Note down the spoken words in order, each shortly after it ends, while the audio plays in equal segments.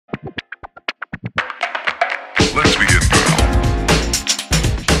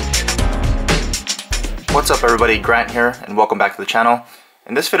What's up everybody, Grant here and welcome back to the channel.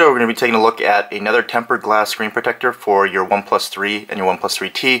 In this video we're going to be taking a look at another tempered glass screen protector for your OnePlus 3 and your OnePlus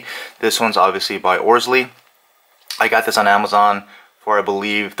 3T. This one's obviously by Orzly. I got this on Amazon for I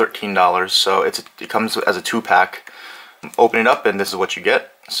believe $13, so it comes as a 2-pack. Open it up and this is what you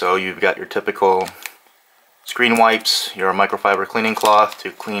get. So you've got your typical screen wipes, your microfiber cleaning cloth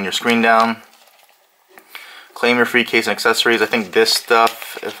to clean your screen down. Claim your free case and accessories. I think this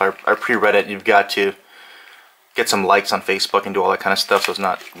stuff, if I pre-read it, you've got to get some likes on Facebook and do all that kind of stuff, so it's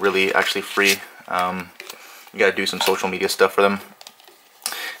not really actually free. You gotta do some social media stuff for them.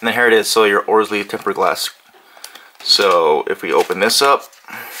 And then here it is, so your Orzly tempered glass. So if we open this up,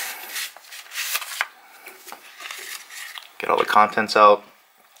 get all the contents out.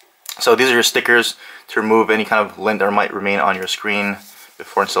 So these are your stickers to remove any kind of lint that might remain on your screen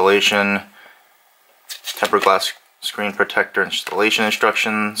before installation. Tempered glass screen protector installation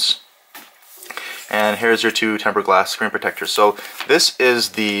instructions. And here's your 2 tempered glass screen protectors. So this is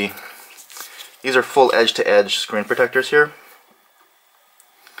these are full edge-to-edge screen protectors here.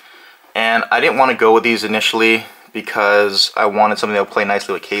 And I didn't want to go with these initially because I wanted something that would play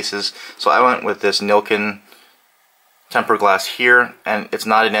nicely with cases. So I went with this Nilkin tempered glass here, and it's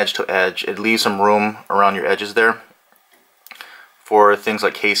not an edge-to-edge. It leaves some room around your edges there for things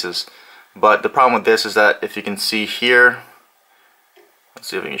like cases. But the problem with this is that if you can see here, let's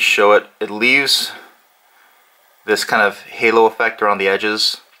see if we can show it, it leaves this kind of halo effect around the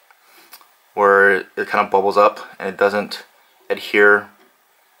edges where it kind of bubbles up and it doesn't adhere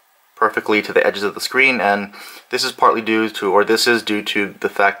perfectly to the edges of the screen. And this is partly due to, or this is due to the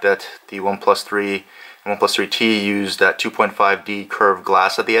fact that the OnePlus 3 and OnePlus 3T use that 2.5D curved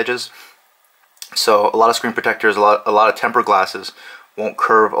glass at the edges. So a lot of screen protectors, a lot of tempered glasses won't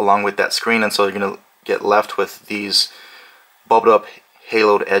curve along with that screen, and so you're going to get left with these bubbled up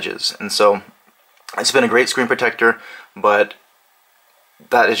haloed edges. And so it's been a great screen protector, but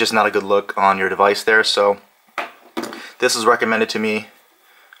that is just not a good look on your device there. So this is recommended to me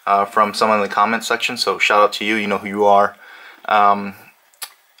from someone in the comments section, so shout out to you, you know who you are. I'm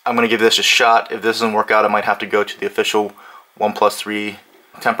going to give this a shot. If this doesn't work out, I might have to go to the official OnePlus 3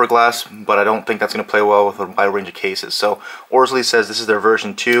 tempered glass, but I don't think that's going to play well with a wide range of cases. So Orzly says this is their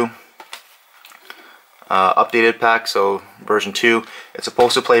version 2 updated pack, so version 2. It's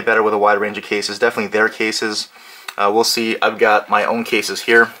supposed to play better with a wide range of cases, definitely their cases. We'll see. I've got my own cases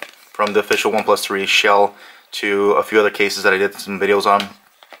here from the official OnePlus 3 shell to a few other cases that I did some videos on.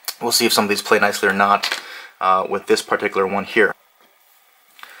 We'll see if some of these play nicely or not with this particular one here.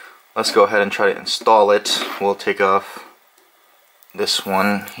 Let's go ahead and try to install it. We'll take off this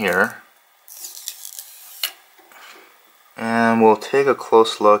one here and we'll take a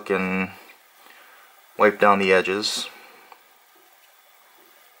close look and wipe down the edges.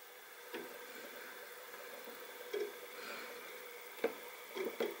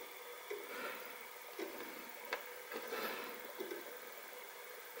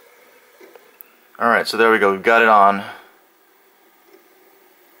 Alright, so there we go, we've got it on,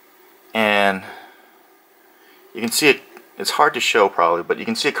 and you can see it. It's hard to show probably, but you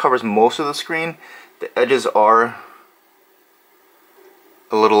can see it covers most of the screen. The edges are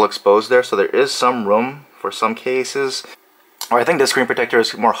a little exposed there, so there is some room for some cases. Or I think the screen protector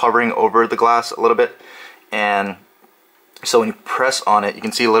is more hovering over the glass a little bit, and so when you press on it, you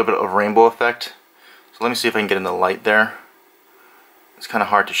can see a little bit of rainbow effect. So let me see if I can get in the light there. It's kind of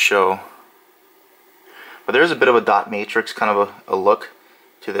hard to show, but there is a bit of a dot matrix kind of a look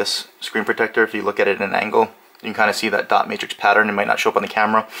to this screen protector. If you look at it at an angle, you can kind of see that dot matrix pattern. It might not show up on the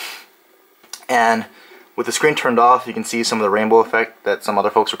camera. And with the screen turned off, you can see some of the rainbow effect that some other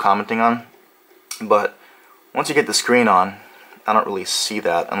folks are commenting on. But once you get the screen on, I don't really see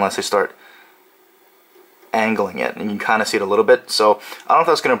that unless I start angling it. And you can kind of see it a little bit. So I don't know if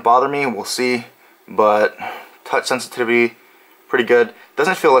that's going to bother me. We'll see. But touch sensitivity, pretty good.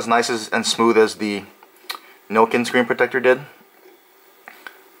 Doesn't feel as nice and smooth as the Nilkin screen protector did.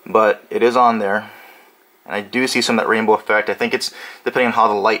 But it is on there. And I do see some of that rainbow effect. I think it's depending on how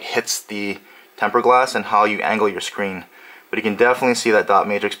the light hits the tempered glass and how you angle your screen. But you can definitely see that dot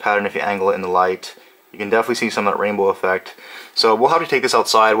matrix pattern if you angle it in the light. You can definitely see some of that rainbow effect. So we'll have to take this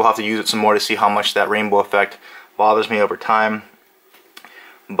outside. We'll have to use it some more to see how much that rainbow effect bothers me over time.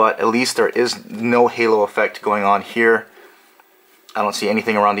 But at least there is no halo effect going on here. I don't see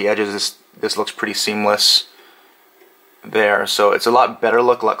anything around the edges. This looks pretty seamless there. So it's a lot better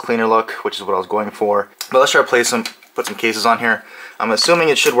look, a lot cleaner look, which is what I was going for. But let's try to put some cases on here. I'm assuming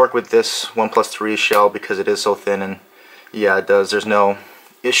it should work with this OnePlus 3 shell because it is so thin, and yeah, it does. There's no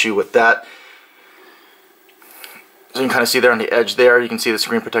issue with that. So you can kind of see there on the edge there, you can see the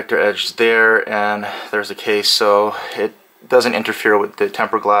screen protector edge there, and there's the case, so it doesn't interfere with the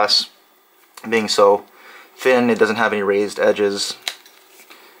tempered glass being so thin. It doesn't have any raised edges,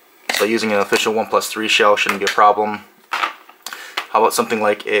 so using an official OnePlus 3 shell shouldn't be a problem. How about something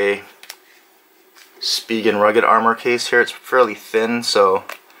like a Spigen Rugged Armor case here? It's fairly thin, so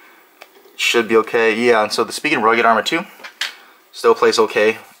it should be okay. Yeah, and so the Spigen Rugged Armor 2 still plays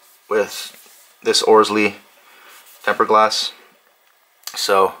okay with this Orzly tempered glass.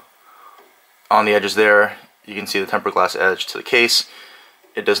 So on the edges there, you can see the tempered glass edge to the case.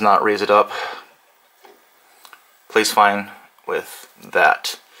 It does not raise it up. Plays fine with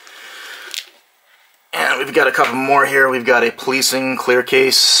that. And we've got a couple more here. We've got a policing clear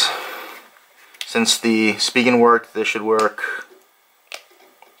case. Since the Spigen worked, this should work.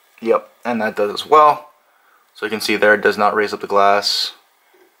 Yep, and that does as well. So you can see there, it does not raise up the glass.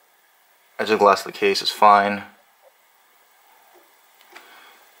 Edge of the glass of the case is fine.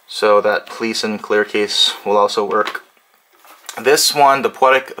 So that Policing clear case will also work. This one, the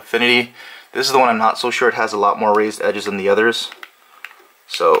Poetic Affinity, this is the one I'm not so sure. It has a lot more raised edges than the others.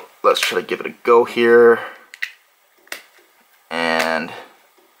 So let's try to give it a go here. And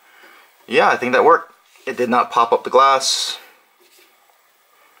yeah, I think that worked. It did not pop up the glass.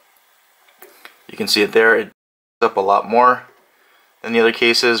 You can see it there. It up a lot more than the other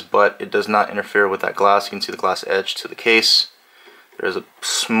cases, but it does not interfere with that glass. You can see the glass edge to the case. There's a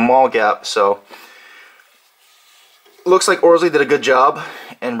small gap, so looks like Orzly did a good job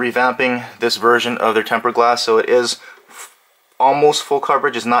in revamping this version of their tempered glass. So it is almost full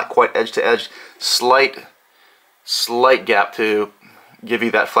coverage. It's not quite edge to edge. Slight gap to give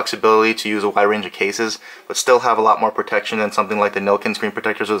you that flexibility to use a wide range of cases, but still have a lot more protection than something like the Nilkin screen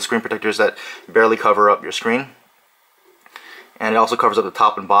protectors, or the screen protectors that barely cover up your screen. And it also covers up the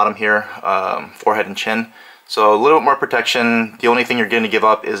top and bottom here, forehead and chin. So a little bit more protection. The only thing you're going to give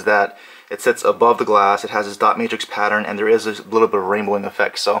up is that it sits above the glass. It has this dot matrix pattern, and there is a little bit of rainbowing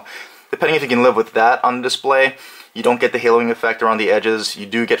effect. So depending if you can live with that on the display, you don't get the haloing effect around the edges. You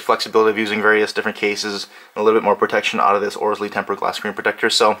do get flexibility of using various different cases and a little bit more protection out of this Orzly tempered glass screen protector.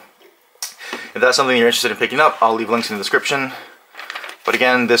 So if that's something you're interested in picking up, I'll leave links in the description. But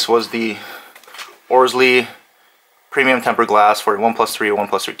again, this was the Orzly premium tempered glass for OnePlus 3 or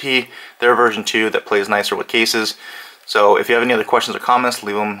OnePlus 3T, their version 2 that plays nicer with cases. So if you have any other questions or comments,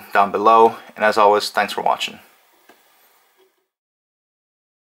 leave them down below. And as always, thanks for watching.